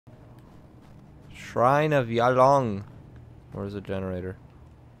Shrine of Yalong. Where's the generator?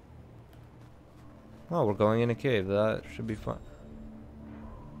 Oh, we're going in a cave. That should be fun.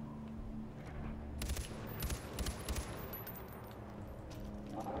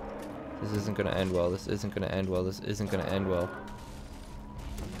 This isn't gonna end well. This isn't gonna end well. This isn't gonna end well.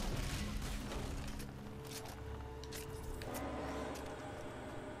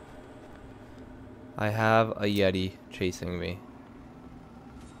 I have a Yeti chasing me.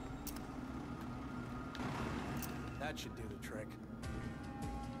 That should do the trick.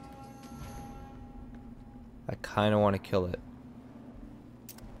 I kind of want to kill it.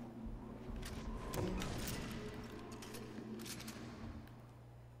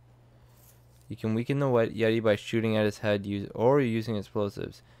 You can weaken the Yeti by shooting at his head or using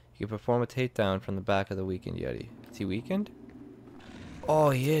explosives. You can perform a takedown from the back of the weakened Yeti. Is he weakened?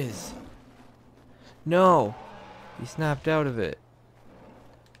 Oh, he is. No! He snapped out of it.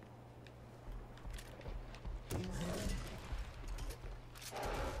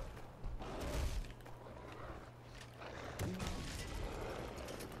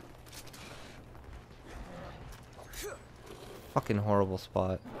 Fucking horrible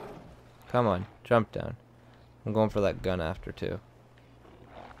spot. Come on, jump down. I'm going for that gun after too.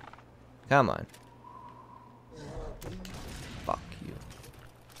 Come on. Fuck you.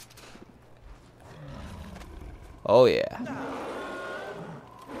 Oh yeah.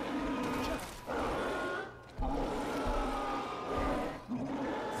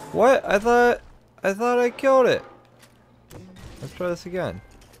 What? I thought I killed it. Let's try this again.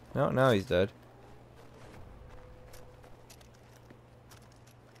 No, now he's dead.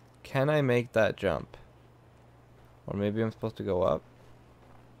 Can I make that jump? Or maybe I'm supposed to go up?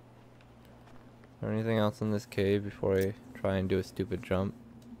 Is there anything else in this cave before I try and do a stupid jump?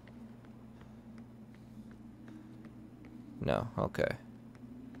 No, okay.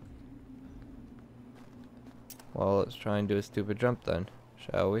 Well, let's try and do a stupid jump then,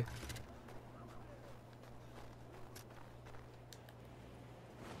 shall we?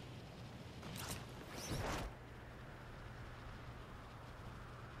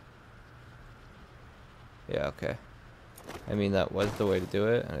 Yeah, okay. I mean, that was the way to do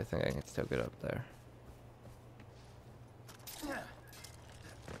it, and I think I can still get up there.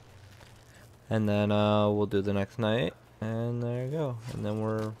 And then we'll do the next night, and there you go. And then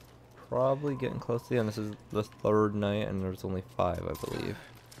we're probably getting close to the end. This is the third night, and there's only 5, I believe.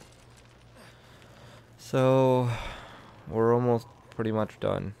 So, we're almost pretty much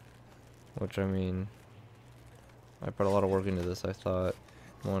done. Which, I mean, I put a lot of work into this, I thought.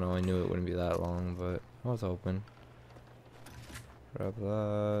 Well, no, I knew it wouldn't be that long, but I was hoping. Grab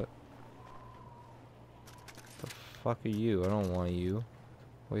that. The fuck are you? I don't want you.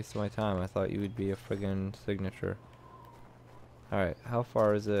 Waste of my time. I thought you would be a friggin' signature. Alright, how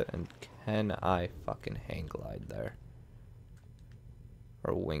far is it? And can I fucking hang glide there?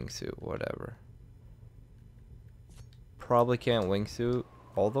 Or wingsuit, whatever. Probably can't wingsuit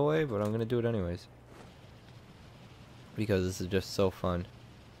all the way, but I'm gonna do it anyways. Because this is just so fun.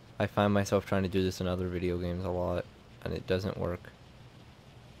 I find myself trying to do this in other video games a lot, and it doesn't work.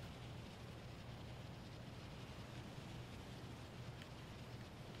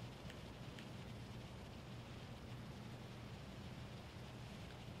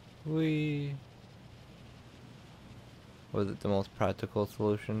 Whee! Was it the most practical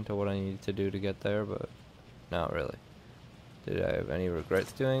solution to what I needed to do to get there? But not really. Did I have any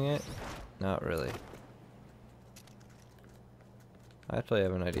regrets doing it? Not really. I actually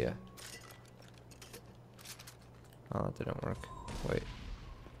have an idea. Oh, that didn't work. Wait.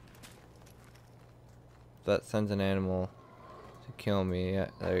 That sends an animal to kill me. Yeah,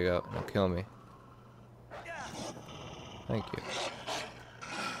 there you go. Now kill me. Thank you.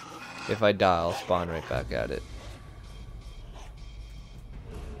 If I die, I'll spawn right back at it.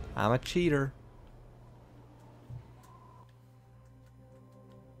 I'm a cheater.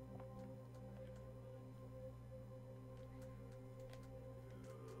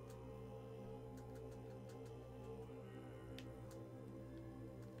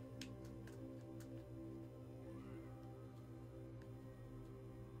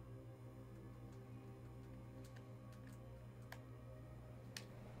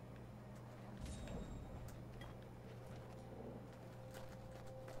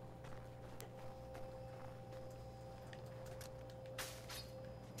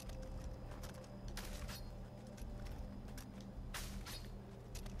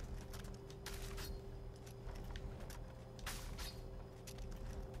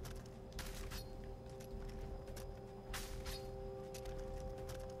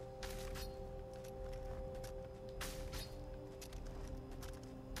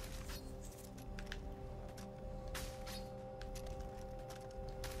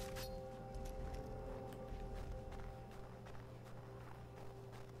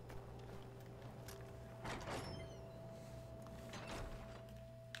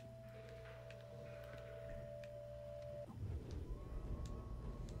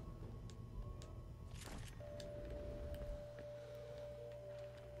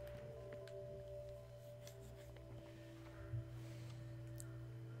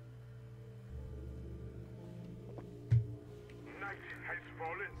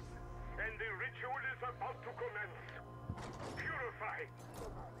 The ritual is about to commence. Purify.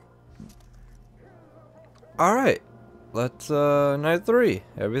 Alright. Let's, night 3.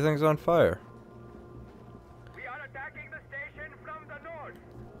 Everything's on fire. We are attacking the station from the north.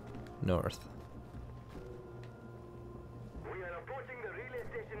 North. We are approaching the relay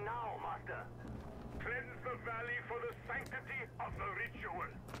station now, Master. Cleanse the valley for the sanctity of the ritual.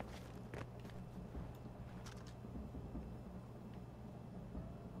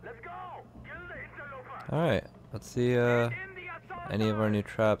 Let's go! Kill the interloper! Alright. Let's see, any of our new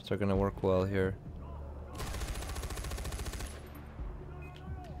traps are gonna work well here.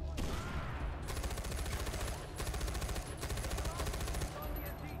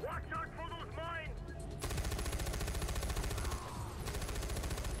 Watch out for those mines!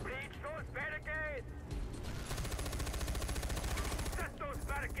 Breach those barricades! Set those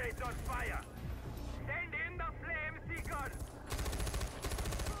barricades on fire! Send in the flame seekers!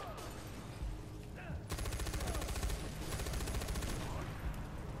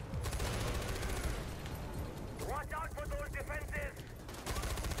 Watch out for those defenses!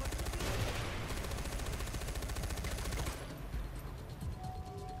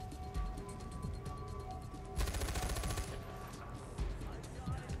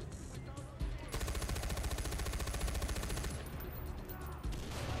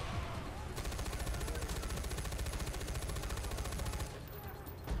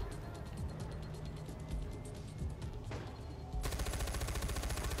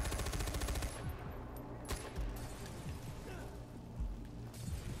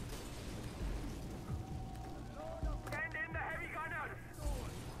 Send in the heavy gunners!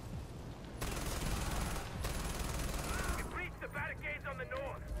 We breach the barricades on the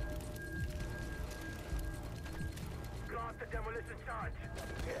north! Start the demolition charge!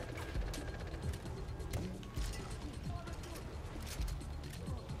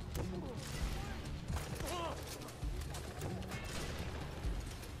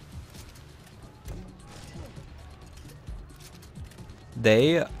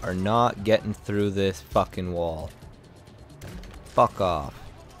 They are not getting through this fucking wall. Fuck off.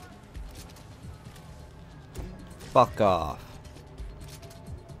 Fuck off.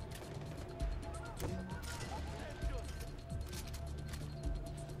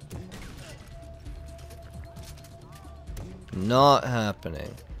 Not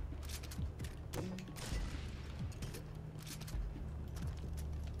happening.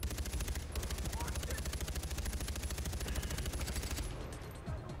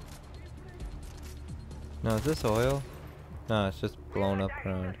 No, is this oil? No, it's just blown up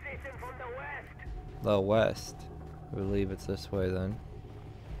around Station from the west! the west. I believe it's this way then.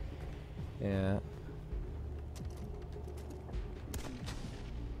 Yeah.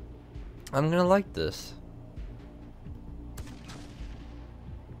 I'm gonna like this.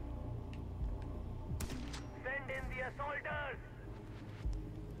 Send in the assaulters!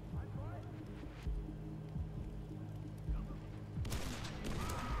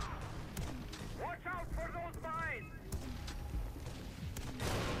 Watch out for those mines!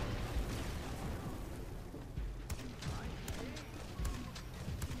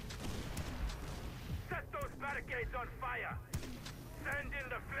 Set those barricades on fire! Send in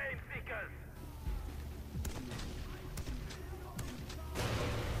the flame seekers!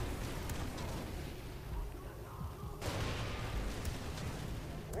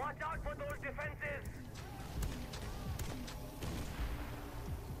 Watch out for those defenses!